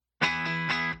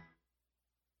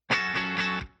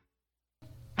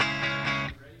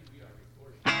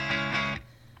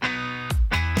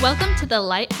Welcome to the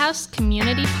Lighthouse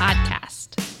Community Podcast.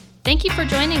 Thank you for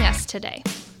joining us today.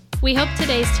 We hope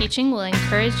today's teaching will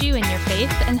encourage you in your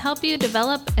faith and help you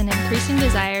develop an increasing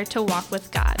desire to walk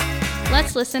with God.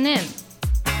 Let's listen in.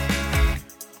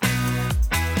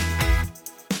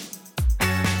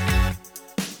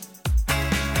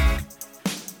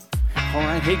 All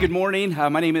right. Hey, good morning.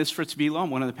 My name is Fritz Velo. I'm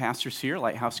one of the pastors here at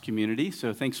Lighthouse Community.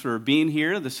 So thanks for being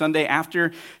here the Sunday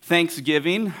after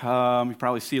Thanksgiving. You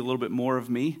probably see a little bit more of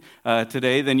me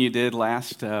today than you did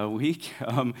last week.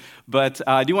 But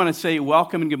I do want to say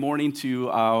welcome and good morning to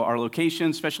our location,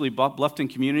 especially Bluffton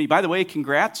Community. By the way,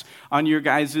 congrats on your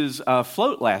guys'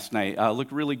 float last night.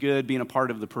 Looked really good being a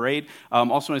part of the parade.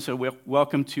 Also want to say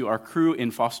welcome to our crew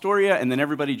in Fostoria and then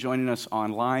everybody joining us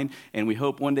online. And we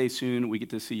hope one day soon we get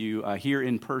to see you here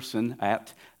in person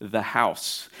at the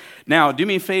house. Now, do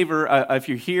me a favor, if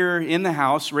you're here in the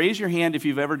house, raise your hand if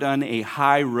you've ever done a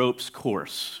high ropes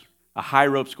course. A high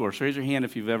ropes course. Raise your hand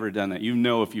if you've ever done that. You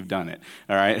know if you've done it,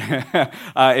 all right?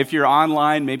 If you're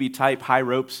online, maybe type high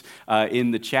ropes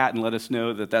in the chat and let us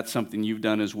know that that's something you've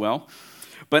done as well.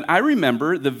 But I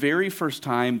remember the very first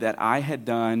time that I had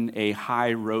done a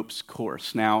high ropes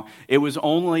course. Now, it was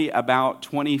only about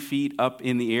 20 feet up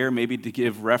in the air. Maybe to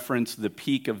give reference, the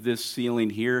peak of this ceiling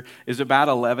here is about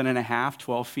 11 and a half,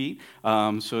 12 feet.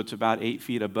 So it's about 8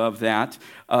 feet above that.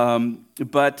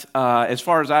 But as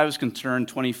far as I was concerned,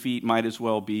 20 feet might as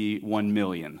well be 1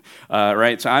 million,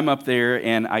 right? So I'm up there,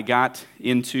 and I got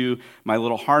into my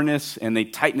little harness, and they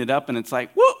tighten it up, and it's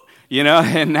like, whoop! You know,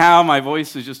 and now my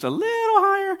voice is just a little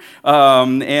higher.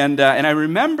 And I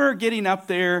remember getting up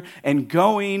there and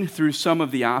going through some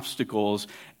of the obstacles,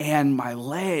 and my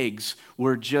legs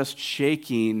were just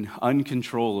shaking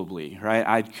uncontrollably, right?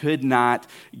 I could not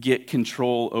get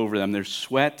control over them. There's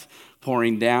sweat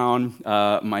pouring down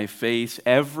my face.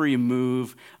 Every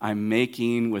move I'm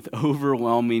making with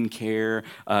overwhelming care,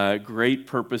 great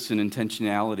purpose and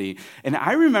intentionality. And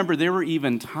I remember there were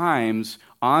even times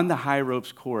on the high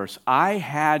ropes course, I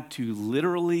had to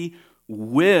literally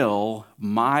will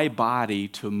my body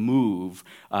to move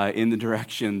in the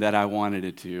direction that I wanted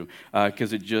it to,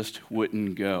 because it just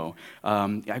wouldn't go.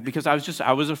 Because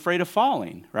I was afraid of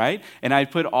falling, right? And I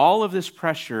put all of this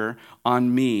pressure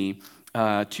on me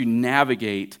to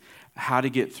navigate how to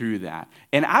get through that.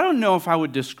 And I don't know if I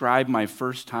would describe my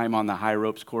first time on the high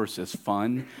ropes course as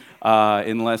fun,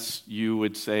 unless you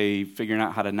would say figuring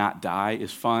out how to not die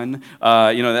is fun.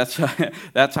 That's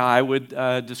that's how I would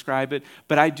describe it.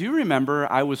 But I do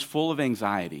remember I was full of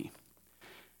anxiety.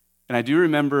 And I do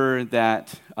remember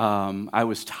that I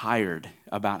was tired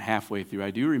about halfway through.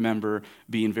 I do remember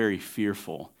being very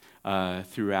fearful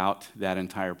throughout that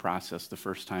entire process the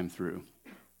first time through.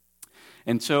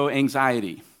 And so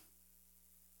anxiety,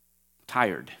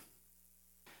 tired,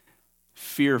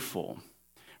 fearful,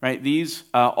 right? These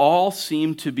all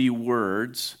seem to be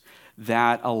words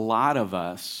that a lot of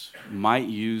us might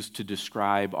use to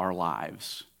describe our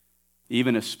lives,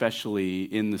 even especially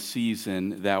in the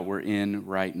season that we're in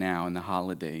right now, in the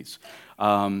holidays.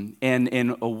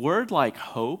 And a word like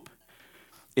hope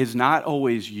is not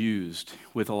always used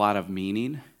with a lot of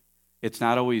meaning. It's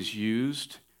not always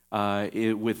used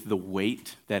with the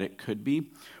weight that it could be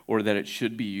or that it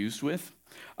should be used with.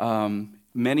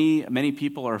 Many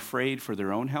people are afraid for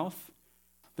their own health.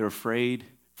 They're afraid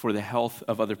for the health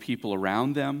of other people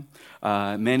around them.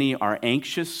 Many are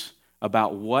anxious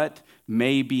about what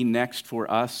may be next for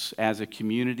us as a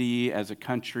community, as a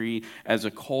country, as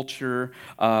a culture.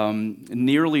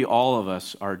 Nearly all of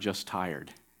us are just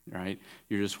tired. Right?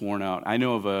 You're just worn out. I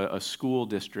know of a school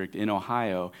district in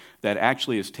Ohio that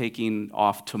actually is taking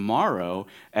off tomorrow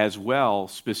as well,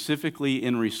 specifically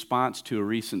in response to a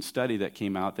recent study that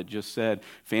came out that just said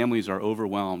families are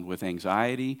overwhelmed with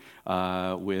anxiety,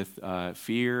 with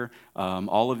fear,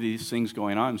 all of these things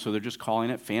going on. So they're just calling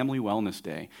it Family Wellness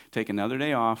Day. Take another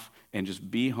day off and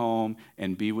just be home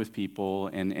and be with people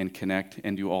and connect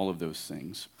and do all of those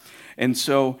things. And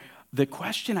so the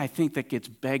question I think that gets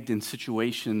begged in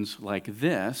situations like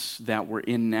this that we're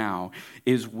in now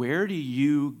is, where do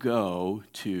you go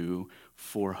to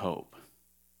for hope?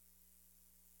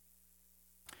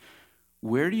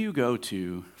 Where do you go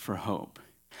to for hope?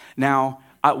 Now,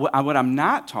 what I'm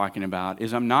not talking about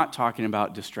is I'm not talking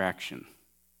about distraction.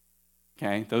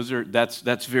 Okay,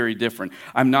 that's very different.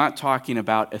 I'm not talking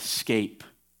about escape,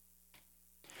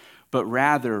 but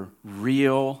rather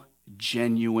real,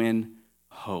 genuine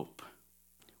hope.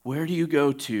 Where do you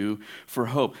go to for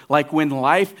hope? Like when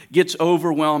life gets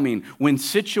overwhelming, when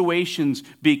situations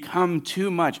become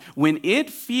too much, when it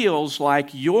feels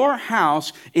like your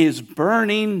house is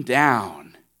burning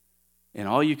down and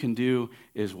all you can do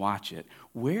is watch it.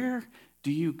 Where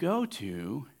do you go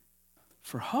to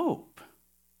for hope?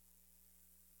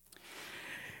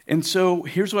 And so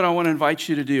here's what I want to invite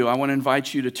you to do. I want to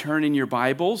invite you to turn in your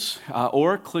Bibles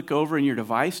or click over in your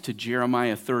device to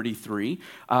Jeremiah 33.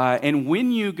 And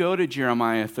when you go to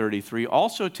Jeremiah 33,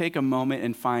 also take a moment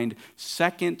and find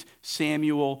 2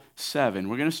 Samuel 7.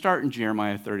 We're going to start in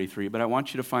Jeremiah 33, but I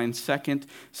want you to find 2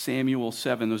 Samuel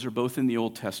 7. Those are both in the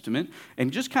Old Testament.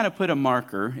 And just kind of put a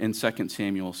marker in 2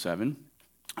 Samuel 7.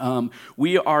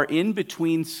 We are in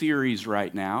between series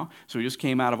right now. So we just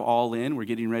came out of All In. We're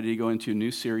getting ready to go into a new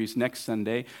series next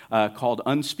Sunday called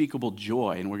Unspeakable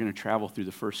Joy. And we're going to travel through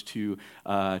the first two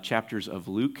chapters of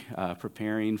Luke,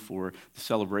 preparing for the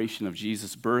celebration of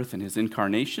Jesus' birth and his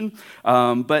incarnation.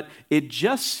 But it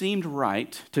just seemed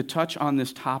right to touch on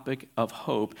this topic of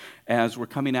hope as we're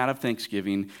coming out of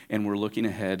Thanksgiving and we're looking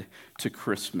ahead to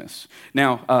Christmas.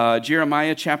 Now,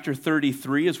 Jeremiah chapter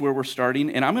 33 is where we're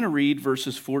starting, and I'm going to read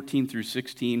verses 14 through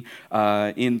 16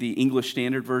 in the English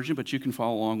Standard Version, but you can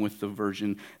follow along with the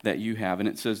version that you have, and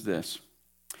it says this.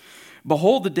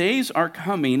 Behold, the days are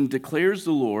coming, declares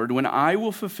the Lord, when I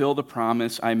will fulfill the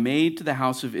promise I made to the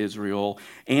house of Israel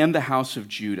and the house of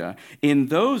Judah. In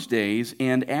those days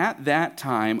and at that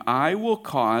time, I will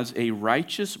cause a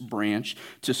righteous branch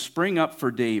to spring up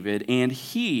for David, and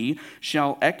he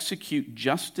shall execute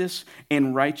justice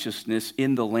and righteousness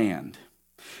in the land.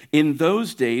 In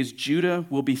those days, Judah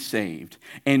will be saved,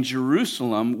 and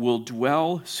Jerusalem will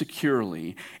dwell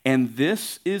securely. And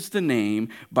this is the name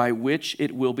by which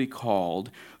it will be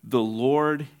called: the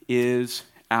Lord is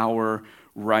our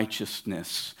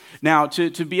righteousness. Now,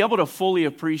 to be able to fully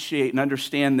appreciate and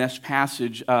understand this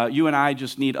passage, you and I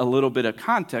just need a little bit of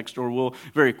context, or we'll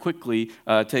very quickly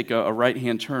take a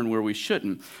right-hand turn where we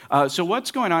shouldn't. So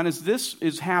what's going on is this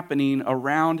is happening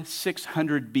around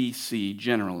 600 BC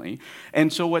generally.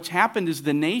 And so what's happened is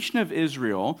the nation of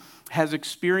Israel has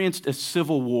experienced a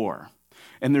civil war.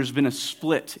 And there's been a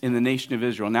split in the nation of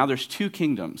Israel. Now there's two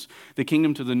kingdoms. The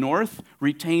kingdom to the north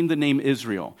retained the name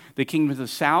Israel. The kingdom to the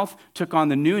south took on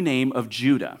the new name of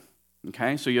Judah.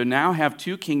 Okay, so you now have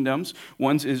two kingdoms.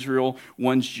 One's Israel,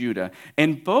 one's Judah.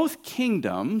 And both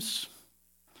kingdoms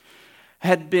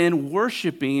had been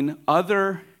worshiping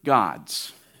other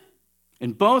gods.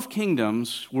 And both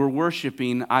kingdoms were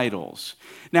worshiping idols.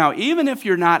 Now, even if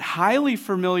you're not highly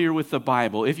familiar with the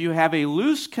Bible, if you have a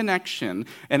loose connection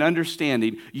and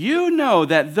understanding, you know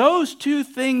that those two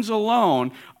things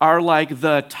alone are like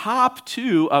the top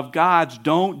two of God's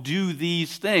don't do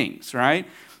these things, right?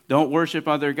 Don't worship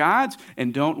other gods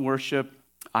and don't worship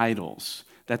idols.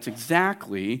 That's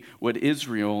exactly what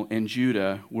Israel and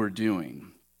Judah were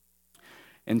doing.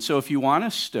 And so if you want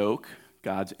to stoke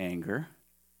God's anger,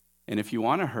 and if you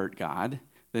want to hurt God,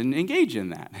 then engage in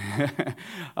that.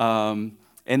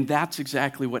 And that's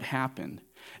exactly what happened.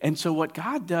 And so what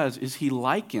God does is he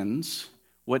likens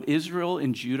what Israel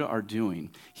and Judah are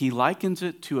doing. He likens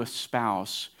it to a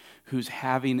spouse who's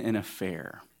having an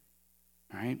affair,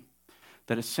 right?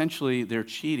 That essentially they're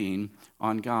cheating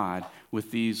on God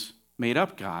with these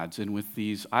made-up gods and with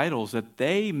these idols that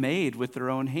they made with their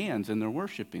own hands, and they're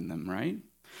worshiping them, right?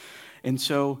 And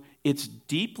so it's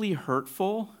deeply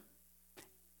hurtful,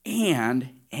 and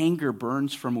anger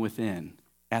burns from within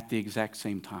at the exact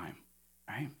same time,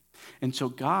 right? And so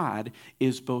God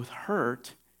is both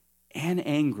hurt and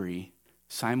angry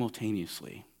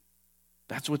simultaneously.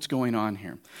 That's what's going on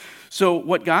here. So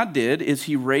what God did is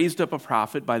he raised up a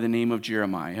prophet by the name of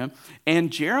Jeremiah,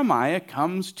 and Jeremiah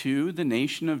comes to the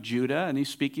nation of Judah, and he's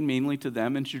speaking mainly to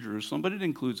them and to Jerusalem, but it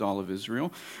includes all of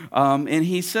Israel. And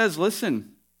he says,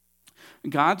 listen,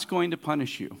 God's going to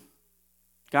punish you.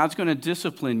 God's going to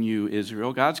discipline you,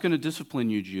 Israel. God's going to discipline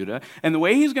you, Judah. And the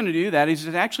way he's going to do that is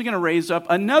he's actually going to raise up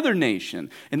another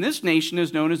nation. And this nation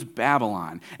is known as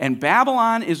Babylon. And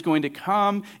Babylon is going to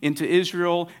come into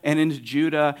Israel and into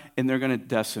Judah, and they're going to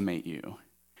decimate you.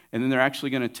 And then they're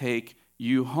actually going to take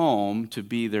you home to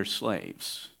be their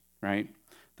slaves, right?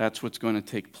 That's what's going to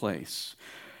take place.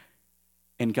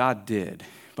 And God did.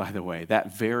 By the way,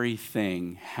 that very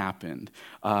thing happened.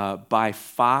 By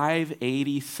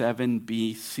 587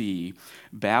 BC,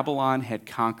 Babylon had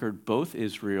conquered both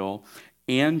Israel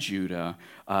and Judah,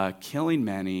 killing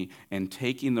many and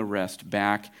taking the rest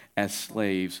back as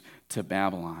slaves to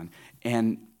Babylon.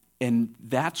 And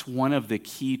that's one of the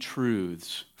key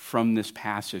truths from this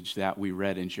passage that we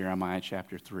read in Jeremiah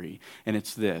chapter 3. And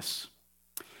it's this: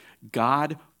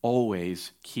 God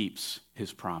always keeps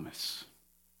his promise.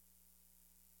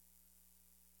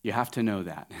 You have to know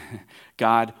that.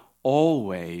 God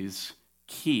always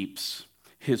keeps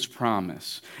his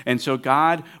promise. And so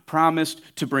God promised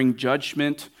to bring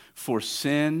judgment for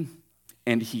sin,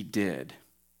 and he did.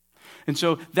 And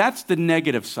so that's the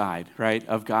negative side, right,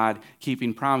 of God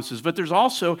keeping promises. But there's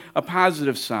also a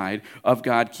positive side of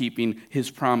God keeping his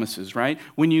promises, right?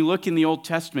 When you look in the Old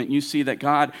Testament, you see that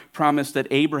God promised that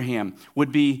Abraham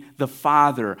would be the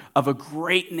father of a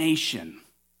great nation.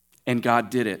 And God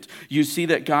did it. You see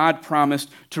that God promised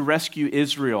to rescue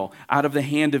Israel out of the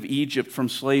hand of Egypt from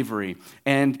slavery,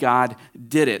 and God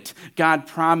did it. God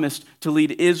promised to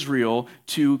lead Israel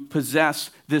to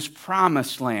possess this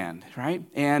promised land, right?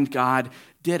 And God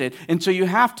did it. And so you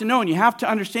have to know, and you have to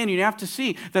understand, you have to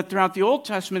see that throughout the Old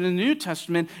Testament and the New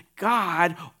Testament,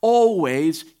 God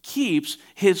always keeps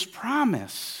his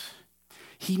promise.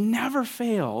 He never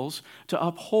fails to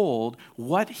uphold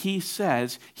what he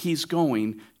says he's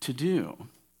going to do.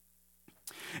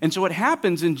 And so what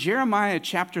happens in Jeremiah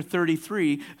chapter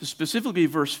 33, specifically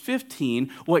verse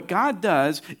 15, what God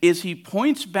does is he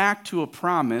points back to a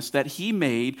promise that he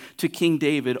made to King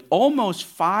David almost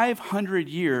 500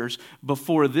 years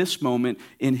before this moment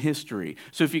in history.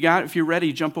 So if you're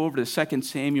ready, jump over to 2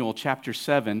 Samuel chapter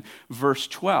 7, verse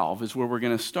 12 is where we're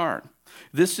going to start.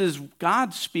 This is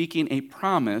God speaking a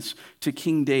promise to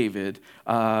King David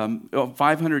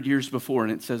 500 years before,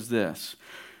 and it says this: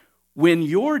 "When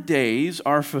your days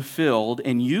are fulfilled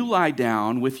and you lie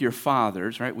down with your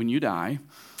fathers," right, when you die,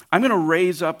 "I'm going to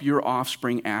raise up your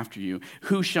offspring after you,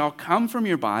 who shall come from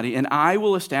your body, and I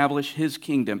will establish his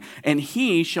kingdom. And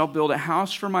he shall build a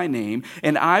house for my name,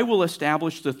 and I will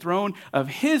establish the throne of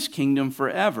his kingdom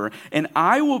forever. And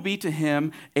I will be to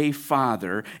him a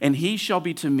father, and he shall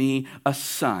be to me a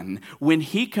son. When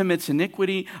he commits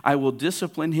iniquity, I will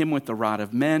discipline him with the rod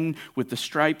of men, with the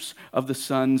stripes of the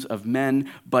sons of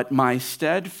men. But my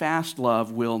steadfast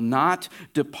love will not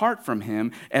depart from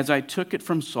him, as I took it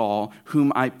from Saul,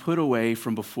 whom I put away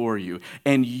from before you.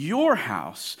 And your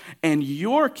house and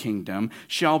your kingdom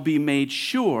shall be made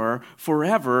sure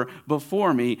forever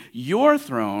before me. Your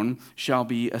throne shall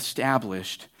be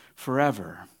established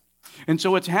forever." And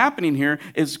so what's happening here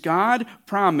is God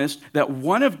promised that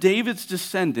one of David's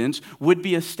descendants would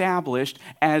be established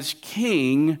as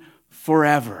king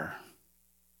forever.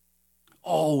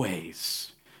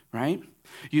 Always, right?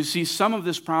 You see some of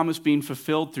this promise being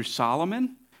fulfilled through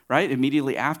Solomon, right?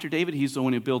 Immediately after David, he's the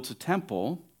one who builds a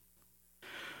temple.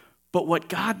 But what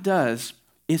God does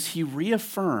is he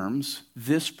reaffirms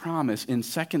this promise in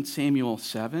 2 Samuel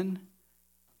 7,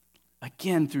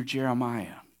 again through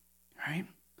Jeremiah, right?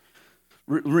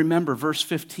 Remember verse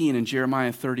 15 in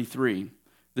Jeremiah 33.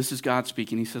 This is God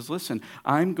speaking. He says, "Listen,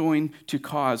 I'm going to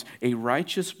cause a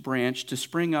righteous branch to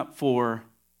spring up for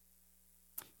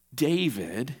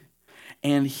David,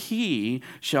 and he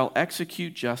shall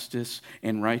execute justice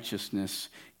and righteousness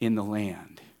in the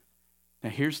land." Now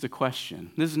here's the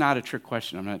question. This is not a trick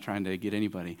question. I'm not trying to get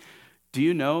anybody. Do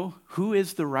you know who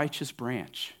is the righteous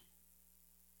branch?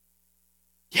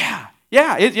 Yeah.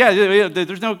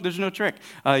 There's no trick.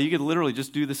 You could literally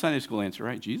just do the Sunday school answer,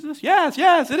 right? Jesus? Yes,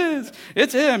 it is.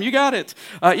 It's him. You got it.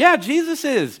 Jesus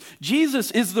is.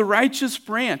 Jesus is the righteous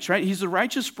branch, right? He's the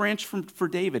righteous branch for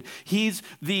David. He's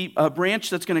the branch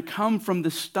that's going to come from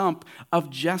the stump of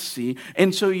Jesse.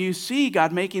 And so you see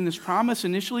God making this promise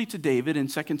initially to David in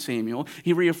 2 Samuel.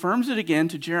 He reaffirms it again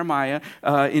to Jeremiah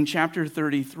in chapter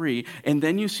 33. And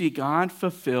then you see God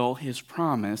fulfill his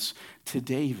promise to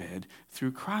David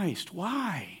through Christ.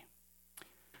 Why?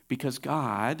 Because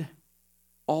God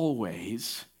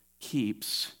always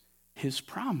keeps his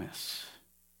promise.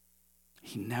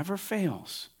 He never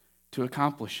fails to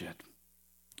accomplish it.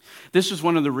 This is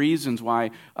one of the reasons why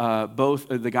both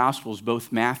the Gospels,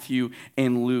 both Matthew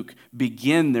and Luke,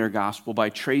 begin their Gospel by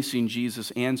tracing Jesus'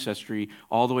 ancestry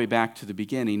all the way back to the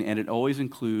beginning, and it always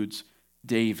includes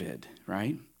David,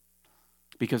 right?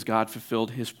 Because God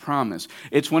fulfilled his promise.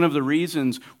 It's one of the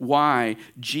reasons why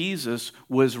Jesus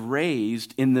was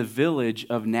raised in the village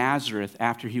of Nazareth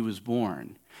after he was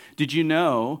born. Did you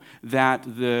know that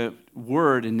the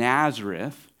word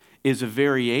Nazareth is a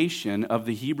variation of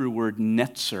the Hebrew word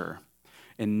netzer?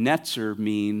 And netzer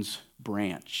means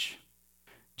branch.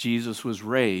 Jesus was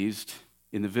raised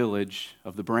in the village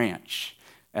of the branch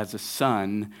as a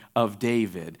son of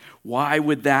David. Why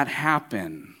would that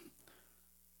happen?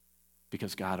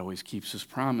 Because God always keeps his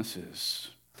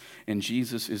promises. And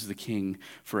Jesus is the king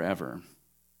forever.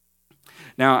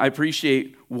 Now, I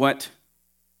appreciate what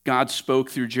God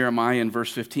spoke through Jeremiah in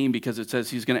verse 15 because it says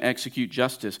he's going to execute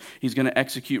justice. He's going to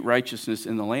execute righteousness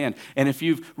in the land. And if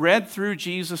you've read through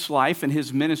Jesus' life and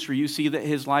his ministry, you see that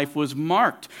his life was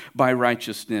marked by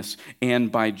righteousness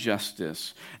and by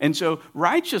justice. And so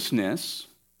righteousness,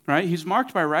 right? He's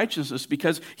marked by righteousness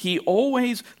because he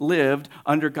always lived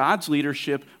under God's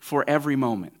leadership for every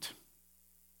moment.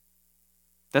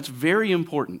 That's very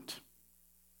important.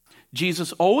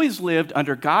 Jesus always lived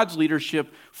under God's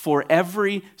leadership for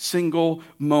every single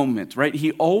moment, right?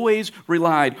 He always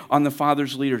relied on the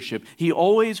Father's leadership. He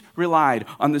always relied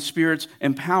on the Spirit's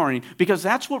empowering, because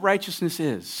that's what righteousness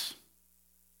is.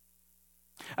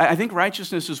 I think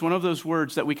righteousness is one of those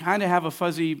words that we kind of have a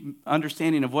fuzzy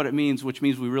understanding of what it means, which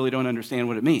means we really don't understand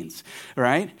what it means,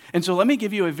 right? And so let me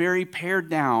give you a very pared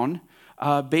down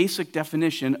basic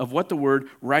definition of what the word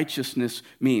righteousness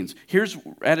means. Here's,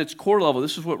 at its core level,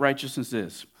 this is what righteousness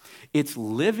is. It's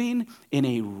living in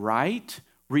a right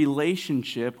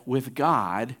relationship with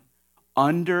God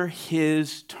under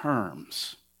His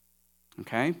terms.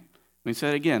 Okay? Let me say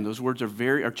it again. Those words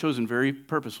are chosen very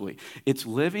purposefully. It's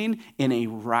living in a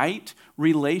right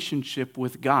relationship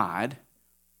with God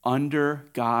under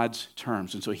God's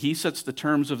terms. And so He sets the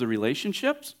terms of the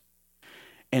relationships,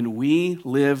 and we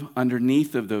live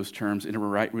underneath of those terms in a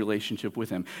right relationship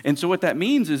with Him. And so what that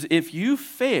means is if you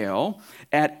fail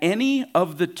at any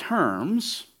of the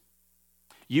terms,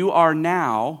 you are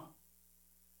now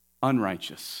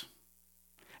unrighteous.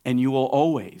 And you will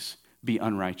always be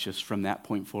unrighteous from that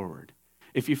point forward.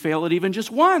 If you fail at even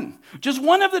just one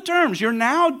of the terms, you're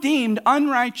now deemed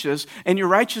unrighteous, and your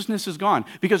righteousness is gone.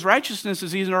 Because righteousness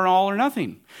is either all or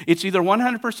nothing. It's either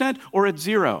 100% or it's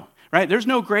zero. Right? There's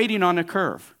no grading on a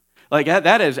curve. Like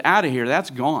that is out of here. That's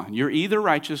gone. You're either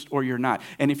righteous or you're not.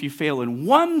 And if you fail in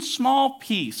one small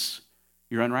piece,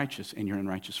 you're unrighteous, and you're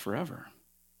unrighteous forever.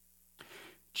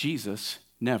 Jesus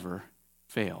never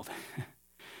failed.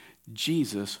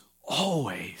 Jesus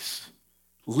always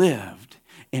lived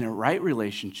in a right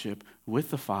relationship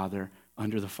with the Father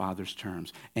under the Father's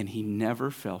terms. And He never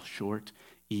fell short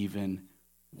even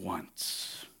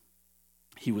once.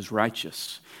 He was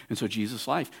righteous. And so Jesus'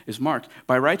 life is marked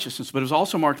by righteousness, but it was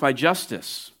also marked by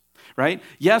justice, right?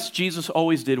 Yes, Jesus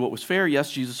always did what was fair.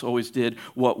 Yes, Jesus always did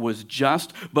what was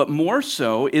just. But more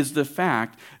so is the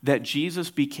fact that Jesus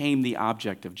became the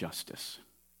object of justice.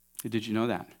 Did you know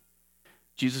that?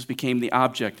 Jesus became the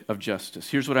object of justice.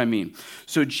 Here's what I mean.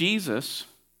 So Jesus,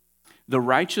 the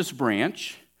righteous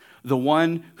branch, the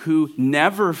one who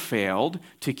never failed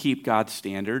to keep God's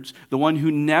standards, the one who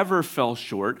never fell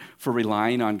short for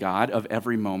relying on God of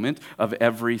every moment, of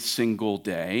every single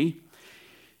day,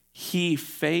 He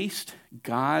faced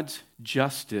God's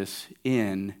justice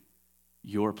in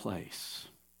your place.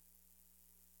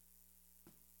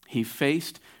 He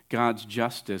faced God's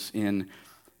justice in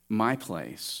my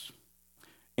place.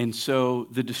 And so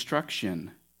the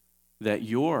destruction that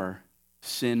your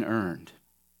sin earned,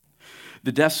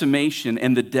 the decimation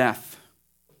and the death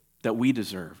that we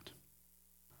deserved,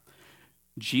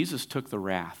 Jesus took the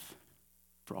wrath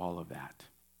for all of that.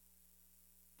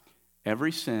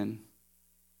 Every sin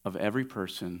of every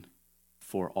person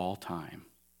for all time.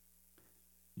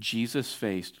 Jesus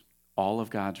faced all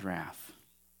of God's wrath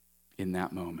in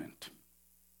that moment.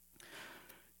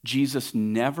 Jesus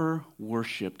never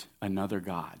worshiped another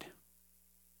God,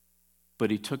 but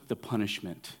He took the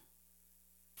punishment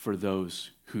for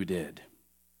those who did.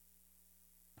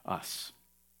 Us.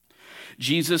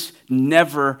 Jesus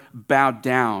never bowed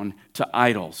down to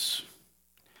idols,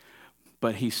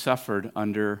 but He suffered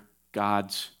under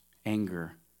God's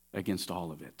anger against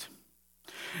all of it.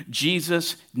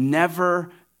 Jesus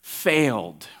never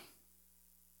failed,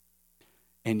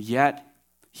 and yet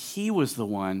He was the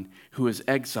one who was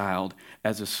exiled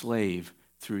as a slave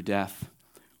through death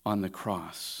on the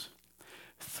cross.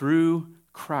 Through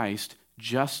Christ,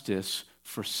 justice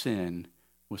for sin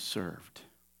was served.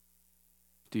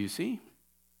 Do you see?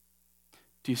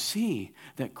 Do you see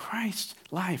that Christ's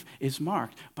life is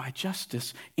marked by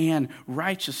justice and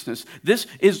righteousness? This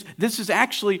is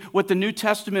actually what the New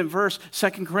Testament verse, 2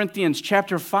 Corinthians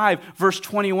chapter 5, verse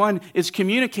 21, is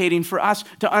communicating for us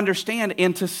to understand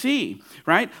and to see,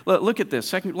 right? Look at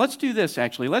this. Let's do this,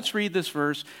 actually. Let's read this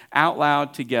verse out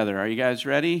loud together. Are you guys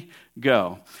ready?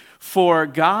 Go. For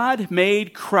God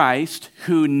made Christ,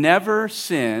 who never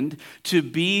sinned, to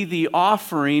be the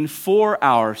offering for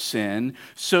our sin,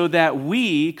 so that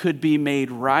we could be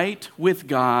made right with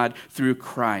God through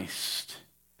Christ.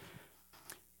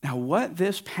 Now, what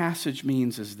this passage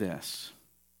means is this,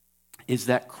 is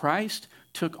that Christ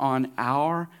took on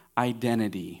our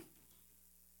identity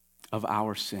of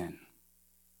our sin.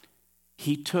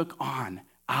 He took on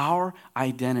our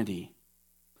identity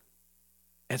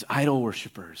as idol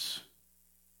worshipers,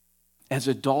 as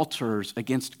adulterers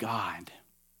against God,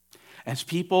 as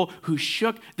people who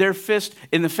shook their fist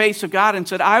in the face of God and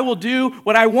said, I will do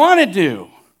what I want to do,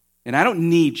 and I don't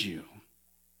need you.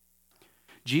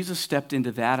 Jesus stepped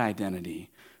into that identity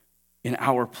in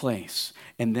our place.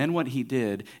 And then what He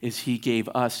did is He gave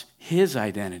us His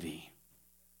identity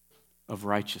of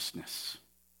righteousness.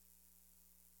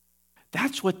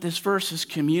 That's what this verse is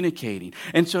communicating.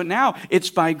 And so now it's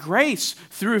by grace,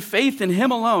 through faith in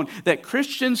him alone, that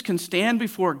Christians can stand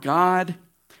before God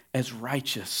as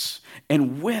righteous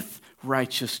and with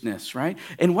righteousness, right?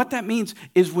 And what that means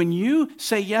is when you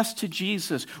say yes to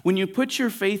Jesus, when you put your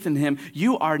faith in him,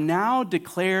 you are now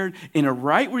declared in a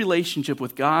right relationship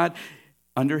with God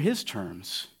under his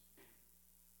terms.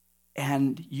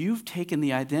 And you've taken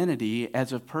the identity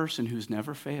as a person who's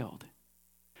never failed.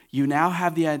 You now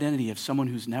have the identity of someone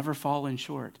who's never fallen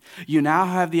short. You now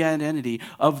have the identity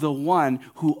of the one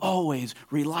who always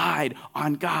relied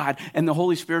on God, and the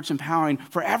Holy Spirit's empowering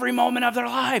for every moment of their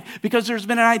life because there's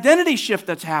been an identity shift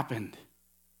that's happened.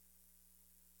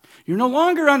 You're no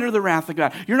longer under the wrath of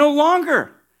God. You're no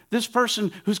longer this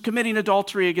person who's committing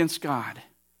adultery against God.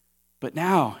 But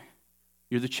now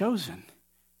you're the chosen.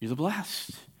 You're the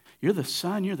blessed. You're the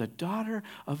son, you're the daughter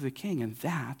of the King, and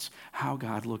that's how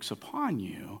God looks upon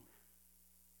you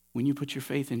when you put your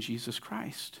faith in Jesus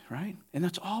Christ, right? And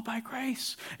that's all by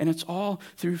grace, and it's all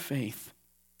through faith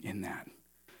in that.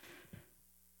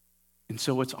 And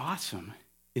so what's awesome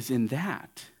is in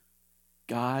that,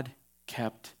 God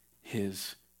kept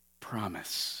his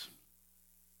promise.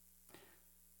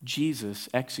 Jesus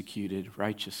executed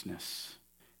righteousness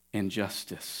and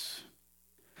justice.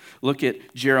 Look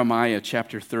at Jeremiah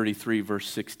chapter 33, verse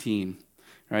 16,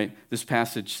 right? This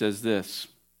passage says this: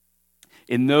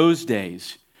 in those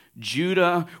days,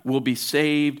 Judah will be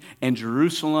saved and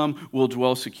Jerusalem will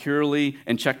dwell securely.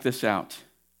 And check this out.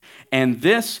 And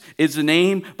this is the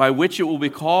name by which it will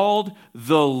be called: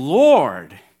 the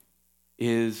Lord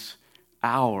is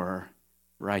our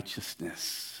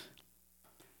righteousness.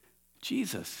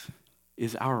 Jesus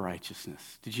is our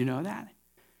righteousness. Did you know that?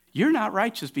 You're not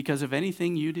righteous because of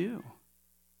anything you do.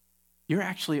 You're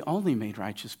actually only made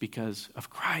righteous because of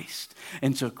Christ.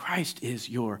 And so Christ is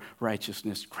your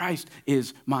righteousness. Christ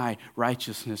is my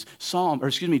righteousness.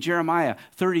 Jeremiah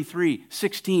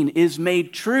 33:16 is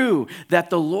made true that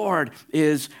the Lord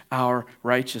is our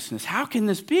righteousness. How can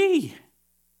this be?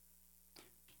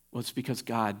 Well, it's because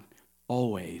God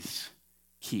always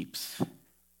keeps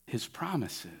his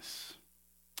promises.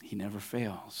 He never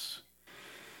fails.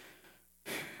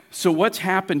 So what's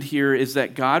happened here is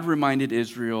that God reminded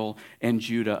Israel and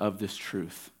Judah of this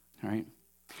truth, right?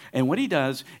 And what he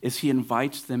does is he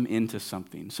invites them into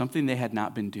something they had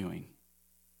not been doing.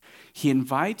 He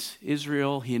invites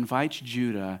Israel, he invites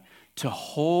Judah to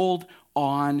hold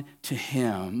on to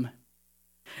him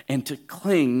and to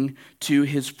cling to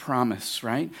his promise,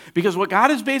 right? Because what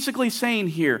God is basically saying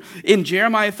here in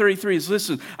Jeremiah 33 is,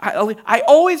 listen, I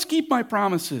always keep my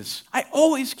promises. I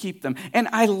always keep them. And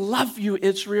I love you,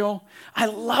 Israel. I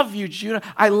love you, Judah.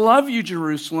 I love you,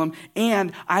 Jerusalem.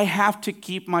 And I have to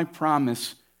keep my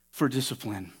promise for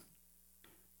discipline.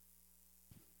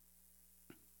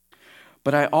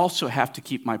 But I also have to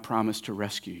keep my promise to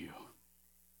rescue you.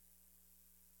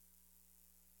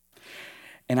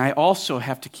 And I also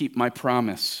have to keep my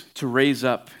promise to raise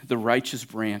up the righteous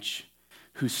branch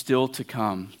who's still to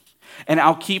come. And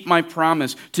I'll keep my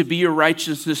promise to be your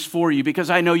righteousness for you because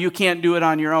I know you can't do it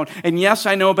on your own. And yes,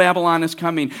 I know Babylon is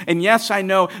coming. And yes, I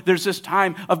know there's this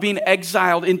time of being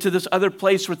exiled into this other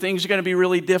place where things are going to be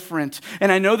really different.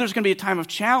 And I know there's going to be a time of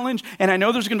challenge. And I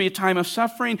know there's going to be a time of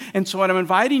suffering. And so what I'm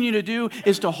inviting you to do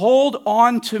is to hold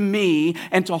on to me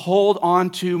and to hold on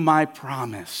to my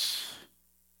promise.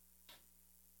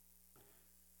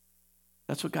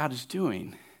 That's what God is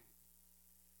doing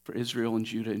for Israel and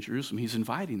Judah and Jerusalem. He's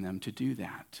inviting them to do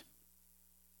that.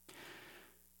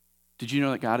 Did you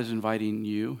know that God is inviting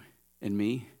you and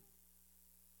me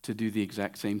to do the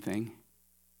exact same thing?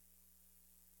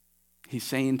 He's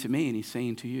saying to me and he's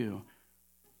saying to you,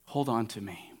 hold on to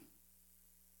me.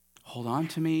 Hold on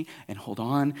to me and hold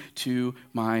on to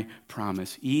my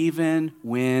promise, even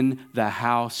when the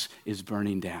house is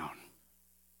burning down.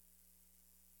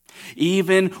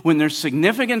 Even when there's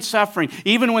significant suffering,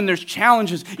 even when there's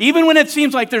challenges, even when it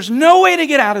seems like there's no way to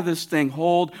get out of this thing,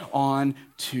 hold on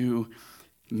to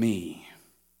me.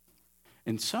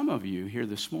 And some of you here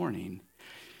this morning,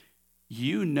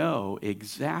 you know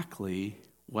exactly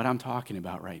what I'm talking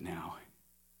about right now.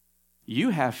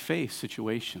 You have faced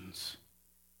situations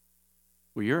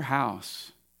where your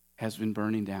house has been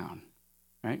burning down,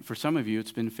 right? For some of you,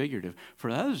 it's been figurative. For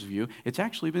others of you, it's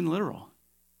actually been literal.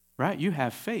 Right? You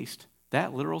have faced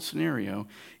that literal scenario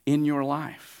in your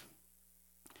life.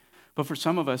 But for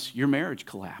some of us, your marriage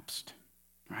collapsed,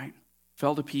 right?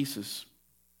 Fell to pieces.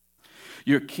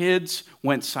 Your kids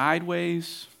went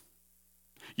sideways.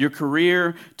 Your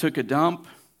career took a dump.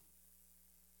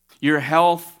 Your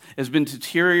health has been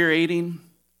deteriorating.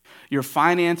 your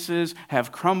finances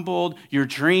have crumbled, your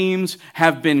dreams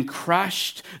have been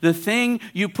crushed, the thing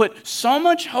you put so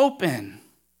much hope in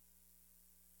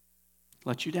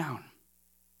let you down.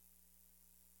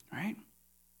 Right?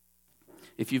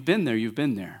 If you've been there, you've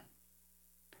been there.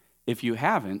 If you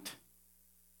haven't,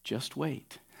 just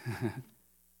wait.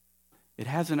 It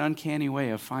has an uncanny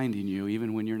way of finding you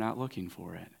even when you're not looking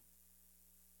for it.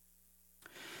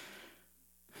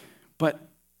 But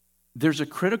there's a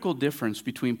critical difference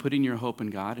between putting your hope in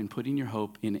God and putting your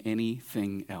hope in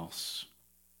anything else.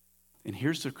 And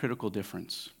here's the critical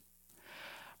difference.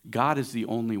 God is the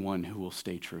only one who will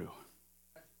stay true.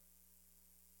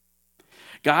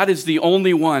 God is the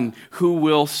only one who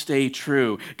will stay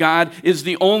true. God is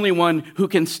the only one who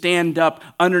can stand up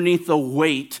underneath the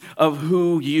weight of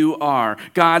who you are.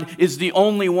 God is the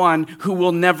only one who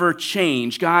will never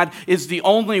change. God is the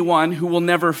only one who will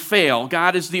never fail.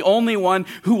 God is the only one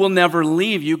who will never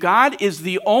leave you. God is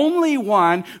the only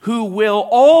one who will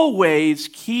always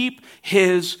keep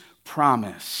his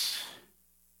promise.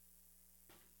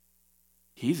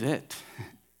 He's it.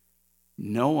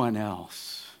 No one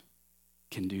else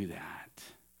can do that.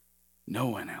 No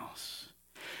one else.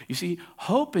 You see,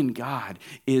 hope in God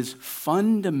is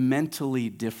fundamentally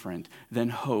different than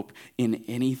hope in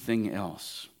anything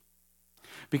else.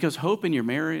 Because hope in your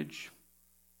marriage,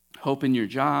 hope in your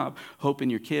job, hope in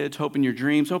your kids, hope in your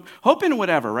dreams, hope in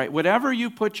whatever, right? Whatever you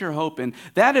put your hope in,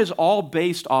 that is all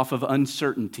based off of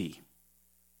uncertainty.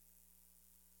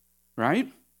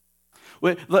 Right?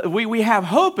 We have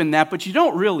hope in that, but you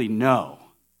don't really know.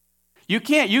 You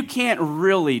can't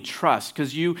really trust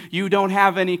because you don't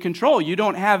have any control. You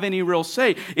don't have any real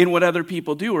say in what other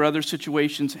people do or other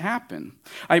situations happen.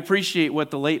 I appreciate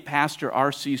what the late pastor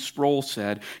R.C. Sproul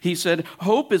said. He said,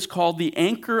 hope is called the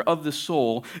anchor of the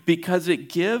soul because it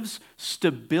gives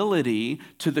stability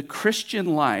to the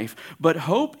Christian life, but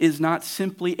hope is not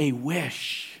simply a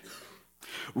wish.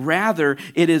 Rather,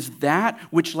 it is that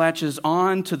which latches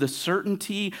on to the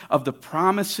certainty of the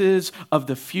promises of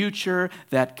the future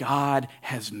that God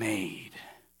has made.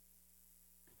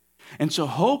 And so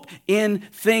hope in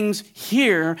things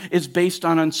here is based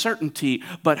on uncertainty,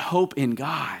 but hope in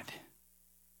God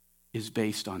is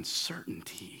based on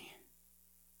certainty.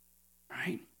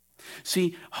 Right?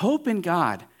 See, hope in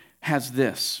God has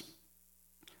this: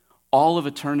 all of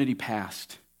eternity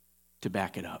past to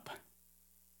back it up.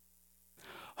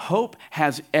 Hope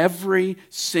has every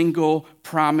single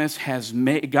promise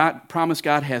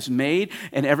God has made,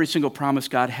 and every single promise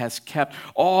God has kept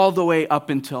all the way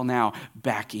up until now,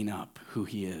 backing up who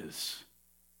he is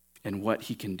and what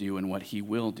he can do and what he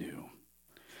will do.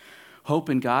 Hope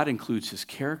in God includes his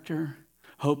character.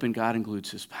 Hope in God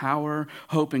includes his power.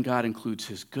 Hope in God includes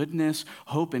his goodness.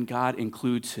 Hope in God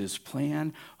includes his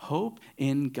plan. Hope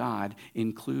in God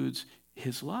includes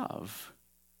his love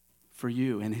for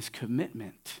you and his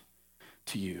commitment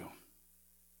to you.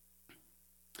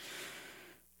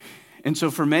 And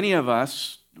so for many of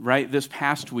us, right, this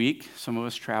past week, some of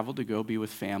us traveled to go be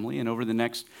with family, and over the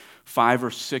next 5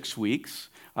 or 6 weeks,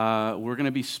 we're going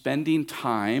to be spending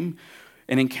time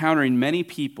and encountering many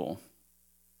people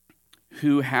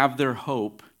who have their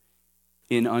hope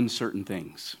in uncertain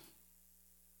things,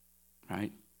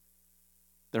 right?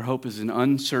 Their hope is in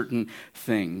uncertain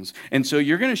things. And so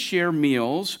you're going to share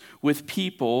meals with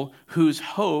people whose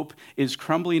hope is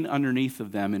crumbling underneath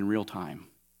of them in real time.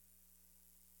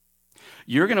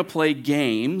 You're going to play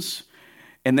games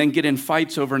and then get in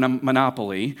fights over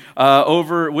Monopoly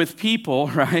with people,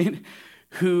 right,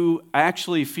 who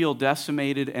actually feel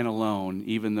decimated and alone,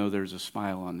 even though there's a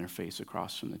smile on their face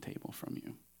across from the table from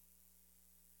you.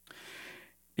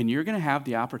 And you're going to have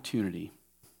the opportunity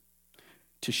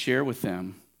to share with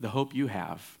them the hope you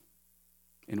have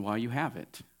and why you have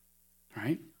it,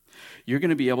 right? You're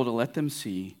going to be able to let them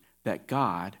see that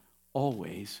God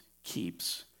always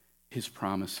keeps his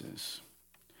promises.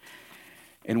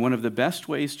 And one of the best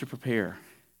ways to prepare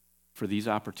for these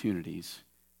opportunities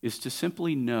is to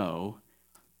simply know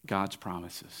God's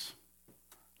promises.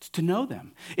 It's to know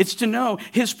them. It's to know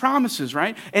his promises,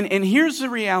 right? And here's the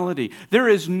reality.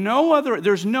 There's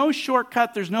no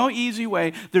shortcut, there's no easy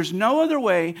way, there's no other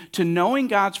way to knowing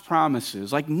God's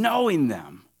promises, like knowing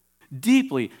them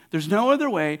deeply. There's no other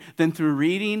way than through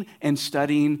reading and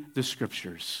studying the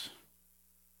scriptures,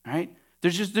 right?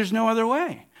 There's no other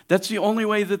way. That's the only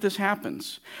way that this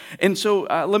happens. And so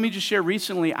let me just share,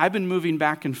 recently I've been moving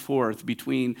back and forth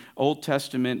between Old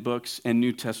Testament books and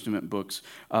New Testament books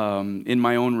in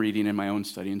my own reading and my own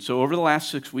study. And so over the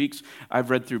last 6 weeks, I've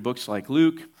read through books like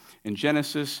Luke and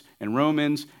Genesis and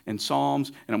Romans and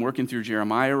Psalms, and I'm working through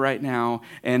Jeremiah right now.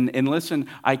 And listen,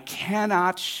 I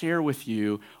cannot share with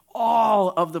you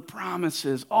all of the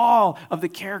promises, all of the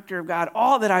character of God,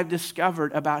 all that I've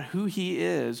discovered about who he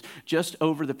is just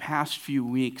over the past few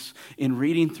weeks in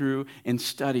reading through and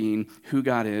studying who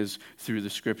God is through the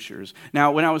scriptures.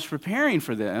 Now, when I was preparing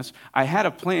for this, I had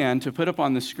a plan to put up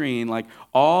on the screen like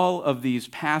all of these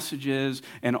passages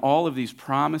and all of these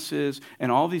promises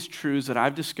and all these truths that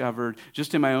I've discovered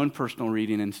just in my own personal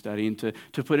reading and studying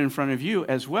to put in front of you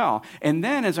as well. And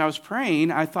then as I was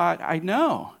praying, I thought,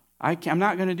 I'm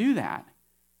not going to do that.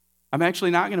 I'm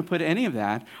actually not going to put any of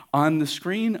that on the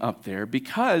screen up there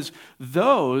because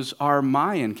those are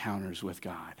my encounters with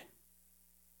God.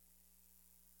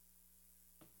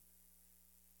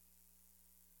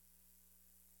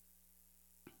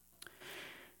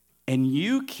 And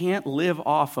you can't live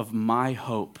off of my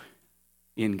hope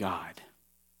in God.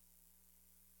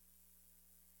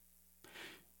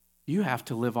 You have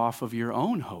to live off of your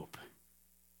own hope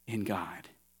in God.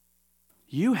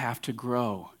 You have to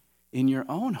grow in your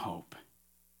own hope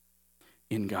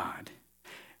in God.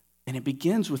 And it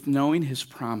begins with knowing his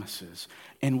promises.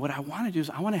 And what I want to do is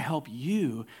I want to help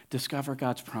you discover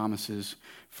God's promises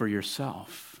for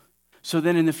yourself. So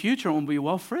then in the future, it will be,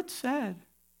 well, Fritz said.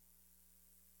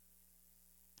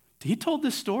 He told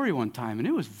this story one time, and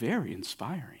it was very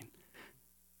inspiring.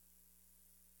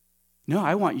 No,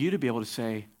 I want you to be able to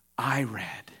say, I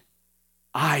read,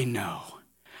 I know,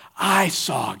 I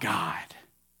saw God.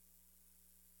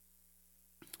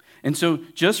 And so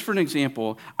just for an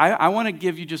example, I want to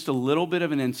give you just a little bit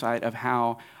of an insight of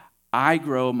how I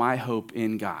grow my hope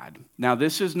in God. Now,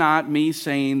 this is not me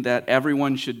saying that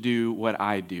everyone should do what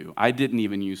I do. I didn't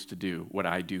even used to do what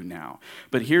I do now.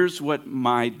 But here's what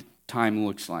my time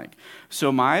looks like.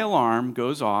 So my alarm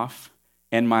goes off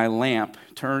and my lamp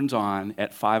turns on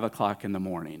at 5 o'clock in the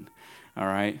morning. All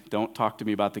right? Don't talk to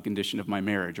me about the condition of my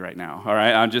marriage right now. All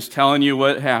right? I'm just telling you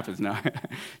what happens now.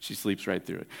 She sleeps right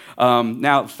through it.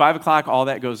 Now, 5 o'clock, all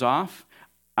that goes off.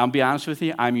 I'll be honest with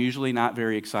you, I'm usually not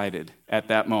very excited at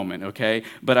that moment, okay?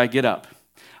 But I get up.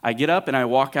 I get up and I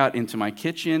walk out into my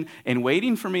kitchen, and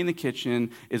waiting for me in the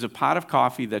kitchen is a pot of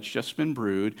coffee that's just been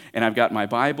brewed, and I've got my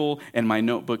Bible and my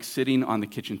notebook sitting on the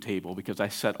kitchen table because I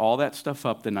set all that stuff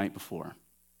up the night before.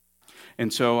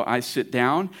 And so I sit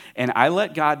down and I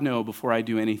let God know before I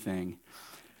do anything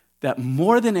that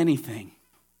more than anything,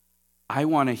 I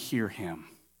want to hear him.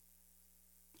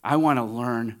 I want to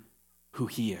learn who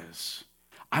he is.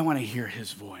 I want to hear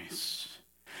his voice.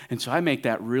 And so I make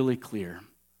that really clear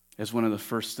as one of the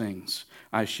first things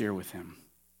I share with him.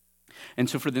 And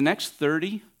so for the next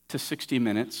 30 to 60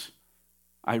 minutes,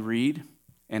 I read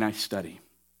and I study.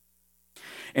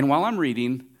 And while I'm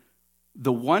reading,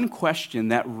 the one question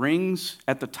that rings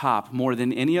at the top more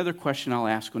than any other question I'll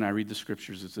ask when I read the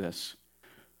scriptures is this: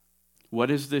 what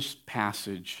does this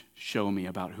passage show me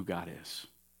about who God is?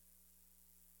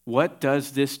 What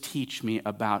does this teach me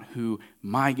about who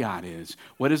my God is?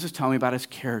 What does this tell me about his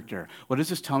character? What does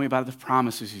this tell me about the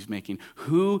promises he's making?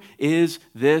 Who is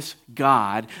this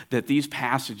God that these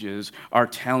passages are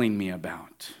telling me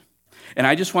about? And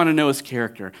I just want to know his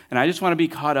character, and I just want to be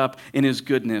caught up in his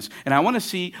goodness, and I want to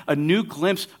see a new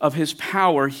glimpse of his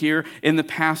power here in the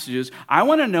passages. I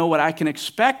want to know what I can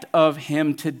expect of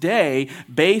him today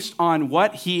based on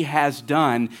what he has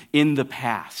done in the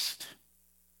past.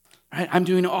 Right? I'm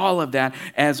doing all of that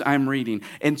as I'm reading.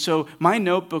 And so my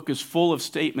notebook is full of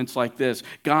statements like this: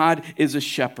 God is a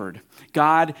shepherd.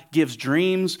 God gives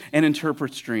dreams and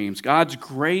interprets dreams. God's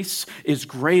grace is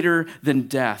greater than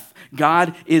death.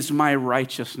 God is my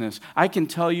righteousness. I can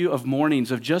tell you of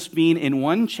mornings of just being in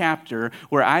one chapter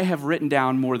where I have written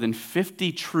down more than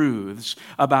 50 truths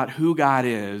about who God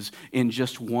is in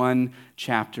just one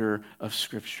chapter of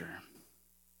Scripture.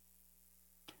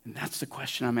 And that's the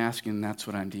question I'm asking, and that's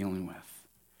what I'm dealing with.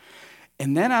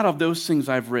 And then out of those things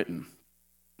I've written,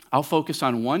 I'll focus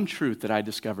on one truth that I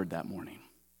discovered that morning.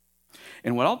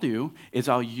 And what I'll do is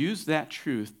I'll use that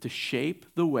truth to shape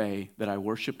the way that I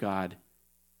worship God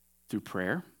through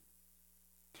prayer.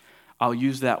 I'll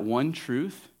use that one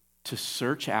truth to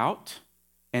search out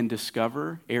and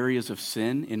discover areas of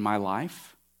sin in my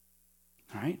life.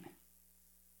 All right?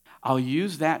 I'll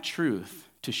use that truth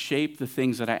to shape the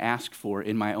things that I ask for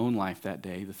in my own life that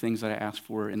day, the things that I ask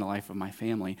for in the life of my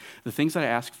family, the things that I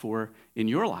ask for in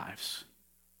your lives.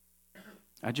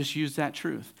 I just use that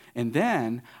truth. And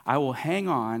then I will hang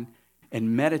on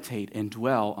and meditate and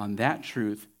dwell on that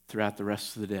truth throughout the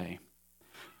rest of the day.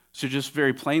 So just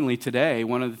very plainly today,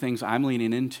 one of the things I'm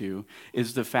leaning into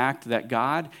is the fact that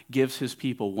God gives his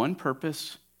people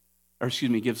gives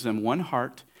them one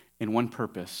heart and one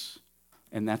purpose,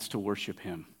 and that's to worship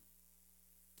him.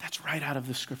 That's right out of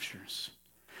the scriptures.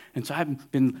 And so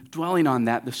I've been dwelling on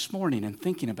that this morning and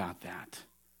thinking about that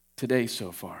today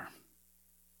so far.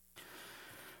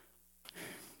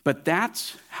 But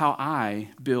that's how I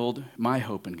build my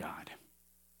hope in God.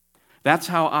 That's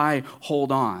how I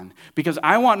hold on. Because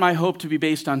I want my hope to be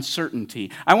based on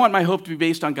certainty. I want my hope to be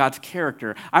based on God's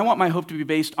character. I want my hope to be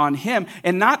based on Him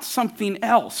and not something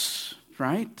else,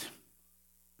 right?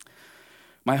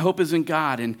 My hope is in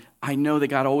God, and I know that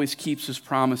God always keeps His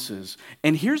promises.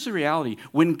 And here's the reality.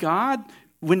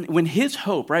 When His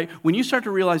hope, right, when you start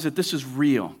to realize that this is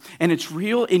real, and it's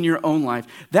real in your own life,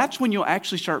 that's when you'll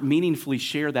actually start meaningfully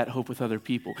share that hope with other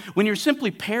people. When you're simply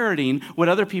parroting what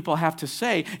other people have to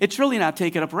say, it's really not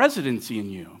taking up residency in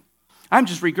you. I'm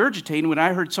just regurgitating when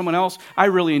I heard someone else I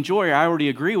really enjoy, or I already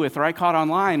agree with, or I caught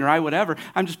online, or I whatever.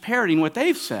 I'm just parroting what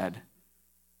they've said.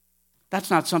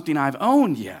 That's not something I've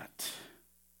owned yet.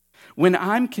 When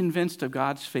I'm convinced of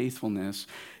God's faithfulness,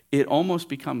 it almost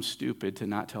becomes stupid to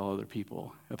not tell other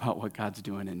people about what God's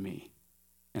doing in me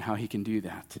and how He can do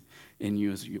that in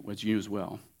you as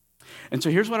well. And so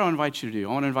here's what I want to invite you to do.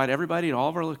 I want to invite everybody at all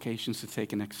of our locations to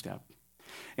take a next step.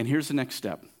 And here's the next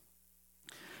step.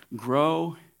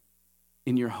 Grow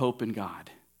in your hope in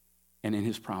God and in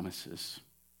His promises.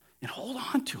 And hold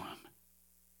on to Him.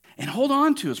 And hold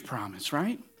on to His promise,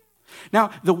 right?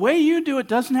 Now, the way you do it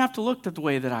doesn't have to look the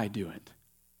way that I do it.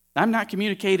 I'm not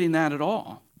communicating that at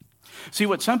all. See,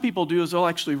 what some people do is they'll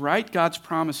actually write God's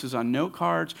promises on note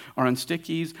cards or on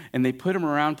stickies, and they put them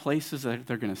around places that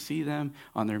they're going to see them,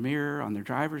 on their mirror, on their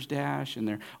driver's dash, in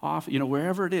their office,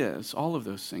 wherever it is, all of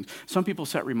those things. Some people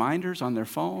set reminders on their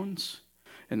phones,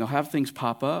 and they'll have things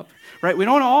pop up, right? We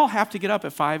don't all have to get up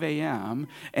at 5 a.m.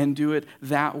 and do it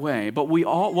that way, but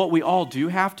what we all do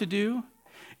have to do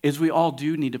is we all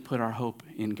do need to put our hope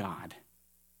in God.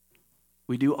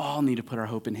 We do all need to put our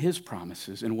hope in His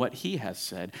promises and what He has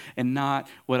said, and not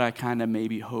what I kind of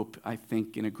maybe hope, I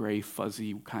think in a gray,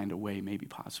 fuzzy kind of way, maybe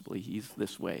possibly He's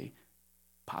this way,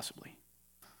 possibly.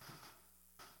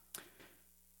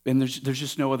 And there's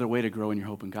just no other way to grow in your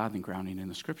hope in God than grounding in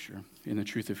the Scripture, in the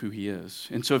truth of who He is.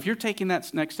 And so if you're taking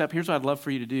that next step, here's what I'd love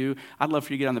for you to do. I'd love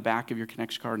for you to get on the back of your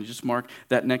connection card and just mark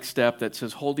that next step that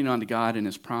says holding on to God and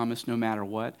His promise no matter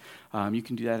what. You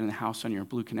can do that in the house on your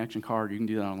blue connection card. You can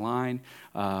do that online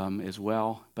as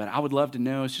well. But I would love to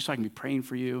know. It's just so I can be praying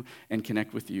for you and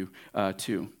connect with you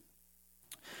too.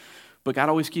 But God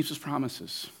always keeps His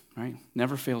promises, right?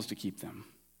 Never fails to keep them.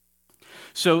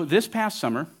 So this past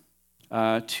summer,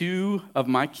 2 of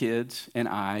my kids and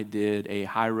I did a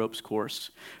high ropes course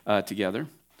together.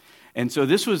 And so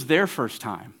this was their first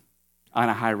time on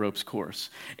a high ropes course.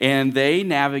 And they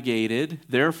navigated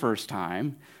their first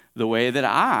time the way that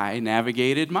I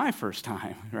navigated my first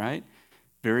time, right?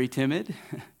 Very timid,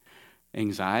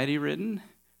 anxiety-ridden,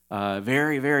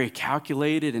 very, very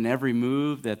calculated in every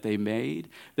move that they made.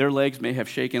 Their legs may have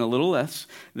shaken a little less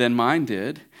than mine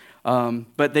did.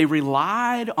 But they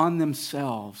relied on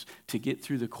themselves to get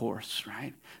through the course,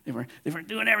 right? They were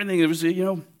doing everything. It was,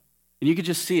 and you could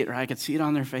just see it, right? I could see it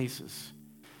on their faces.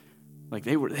 Like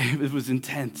it was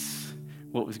intense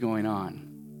what was going on.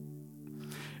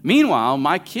 Meanwhile,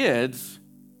 my kids,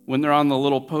 when they're on the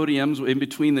little podiums in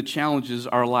between the challenges,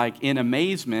 are like in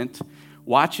amazement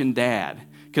watching Dad.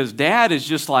 Because Dad is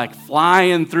just like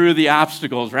flying through the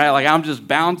obstacles, right? Like I'm just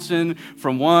bouncing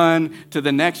from one to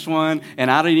the next one,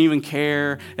 and I don't even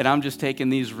care, and I'm just taking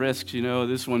these risks.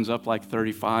 This one's up like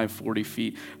 35, 40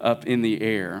 feet up in the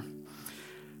air.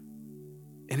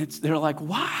 And they're like,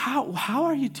 wow, how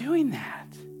are you doing that?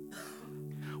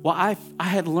 Well, I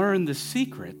had learned the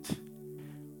secret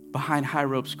behind High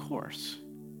Ropes course.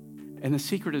 And the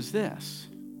secret is this.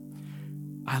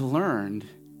 I learned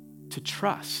to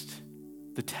trust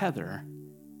the tether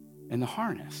and the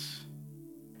harness.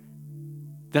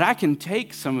 That I can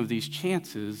take some of these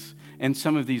chances and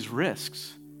some of these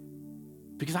risks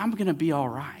because I'm going to be all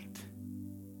right.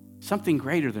 Something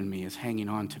greater than me is hanging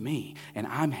on to me, and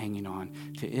I'm hanging on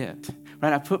to it.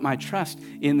 Right? I put my trust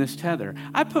in this tether.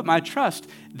 I put my trust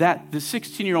that the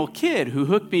 16-year-old kid who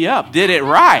hooked me up did it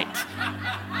right.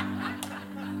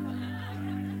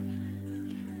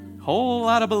 Whole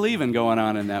lot of believing going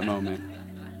on in that moment.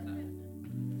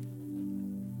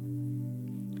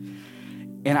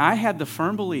 And I had the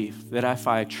firm belief that if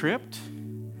I tripped,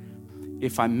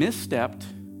 if I misstepped,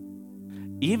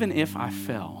 even if I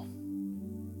fell,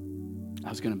 I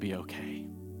was going to be okay.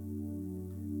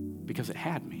 Because it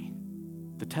had me.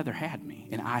 The tether had me,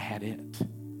 and I had it.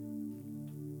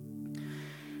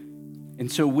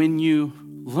 And so when you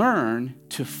learn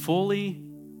to fully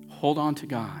hold on to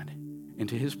God and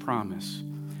to His promise,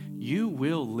 you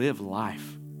will live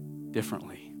life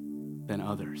differently than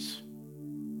others.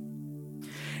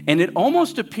 and it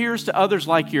almost appears to others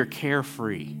like you're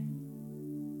carefree.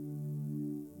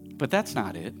 But that's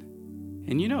not it.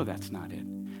 And you know that's not it.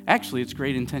 Actually, it's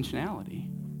great intentionality.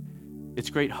 It's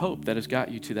great hope that has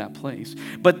got you to that place.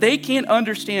 But they can't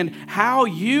understand how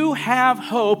you have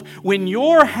hope when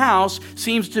your house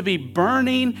seems to be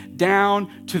burning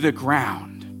down to the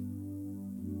ground.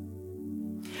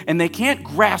 And they can't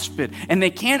grasp it, and they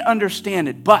can't understand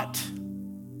it, but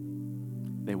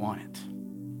they want it.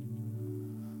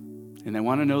 And they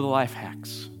want to know the life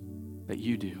hacks that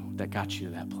you do that got you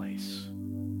to that place.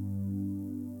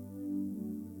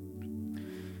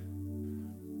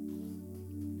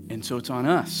 And so it's on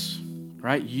us,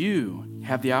 right? You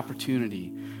have the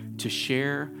opportunity to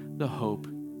share the hope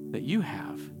that you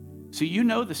have. So you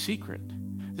know the secret.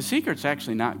 The secret's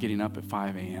actually not getting up at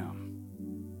 5 a.m.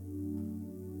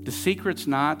 The secret's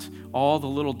not all the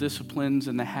little disciplines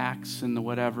and the hacks and the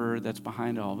whatever that's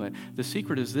behind all of it. The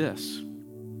secret is this.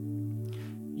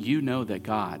 You know that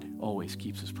God always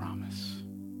keeps his promise.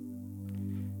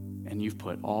 And you've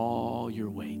put all your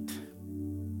weight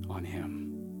on him.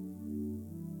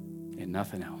 And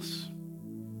nothing else.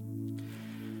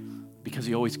 Because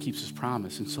he always keeps his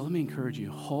promise. And so let me encourage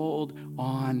you, hold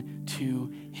on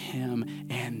to him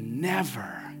and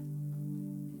never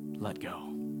let go.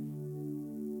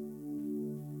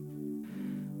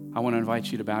 I want to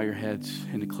invite you to bow your heads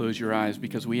and to close your eyes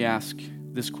because we ask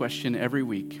this question every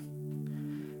week.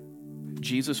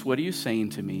 Jesus, what are you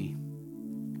saying to me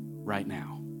right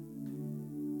now?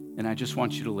 And I just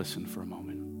want you to listen for a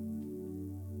moment.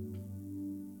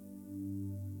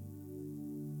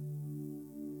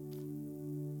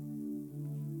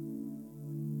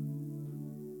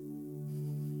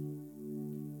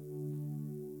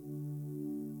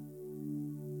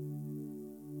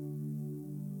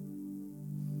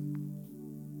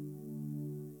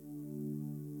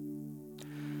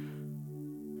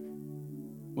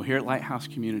 Well, here at Lighthouse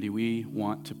Community, we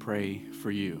want to pray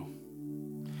for you.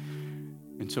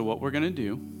 And so what we're going to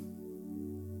do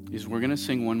is we're going to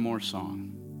sing one more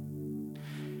song.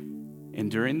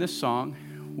 And during this song,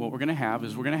 what we're going to have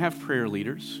is we're going to have prayer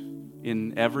leaders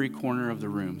in every corner of the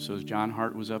room. So as John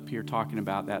Hart was up here talking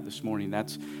about that this morning,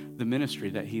 that's the ministry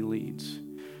that he leads.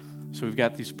 So we've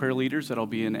got these prayer leaders that'll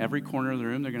be in every corner of the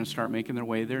room. They're going to start making their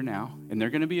way there now. And they're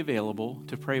going to be available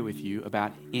to pray with you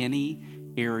about any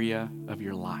area of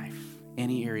your life,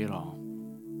 any area at all.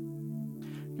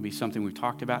 It could be something we've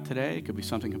talked about today. It could be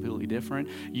something completely different.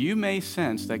 You may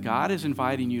sense that God is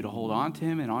inviting you to hold on to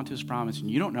him and onto his promise, and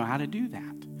you don't know how to do that.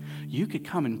 You could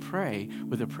come and pray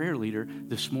with a prayer leader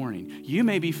this morning. You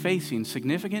may be facing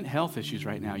significant health issues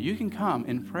right now. You can come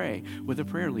and pray with a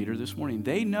prayer leader this morning.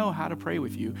 They know how to pray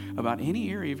with you about any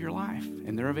area of your life,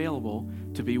 and they're available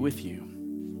to be with you.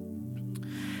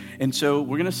 And so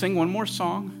we're going to sing one more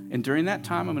song, and during that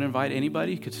time, I'm going to invite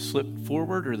anybody who could slip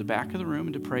forward or the back of the room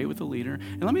and to pray with the leader.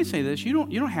 And let me say this, you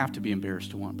don't have to be embarrassed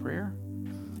to want prayer.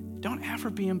 Don't ever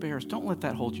be embarrassed. Don't let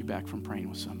that hold you back from praying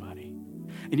with somebody.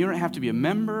 And you don't have to be a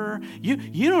member.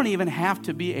 You don't even have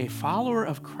to be a follower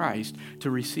of Christ to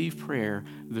receive prayer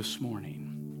this morning.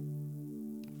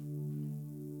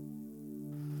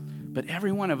 But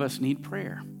every one of us need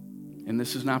prayer, and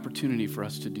this is an opportunity for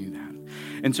us to do that.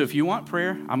 And so if you want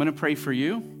prayer, I'm going to pray for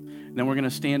you. Then we're going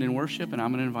to stand in worship, and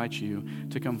I'm going to invite you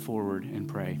to come forward and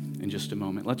pray in just a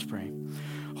moment. Let's pray.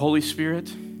 Holy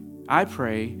Spirit, I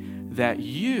pray that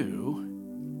you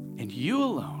and you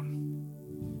alone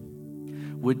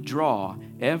would draw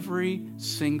every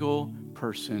single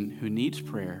person who needs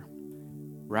prayer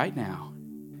right now.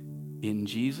 In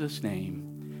Jesus'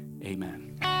 name,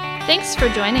 amen. Thanks for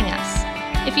joining us.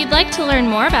 If you'd like to learn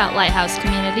more about Lighthouse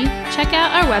Community, check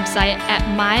out our website at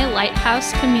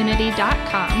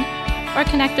mylighthousecommunity.com or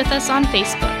connect with us on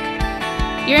Facebook.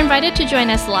 You're invited to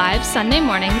join us live Sunday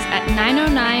mornings at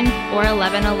 9:09 or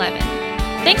 11:11.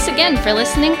 Thanks again for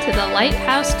listening to the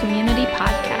Lighthouse Community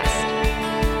Podcast.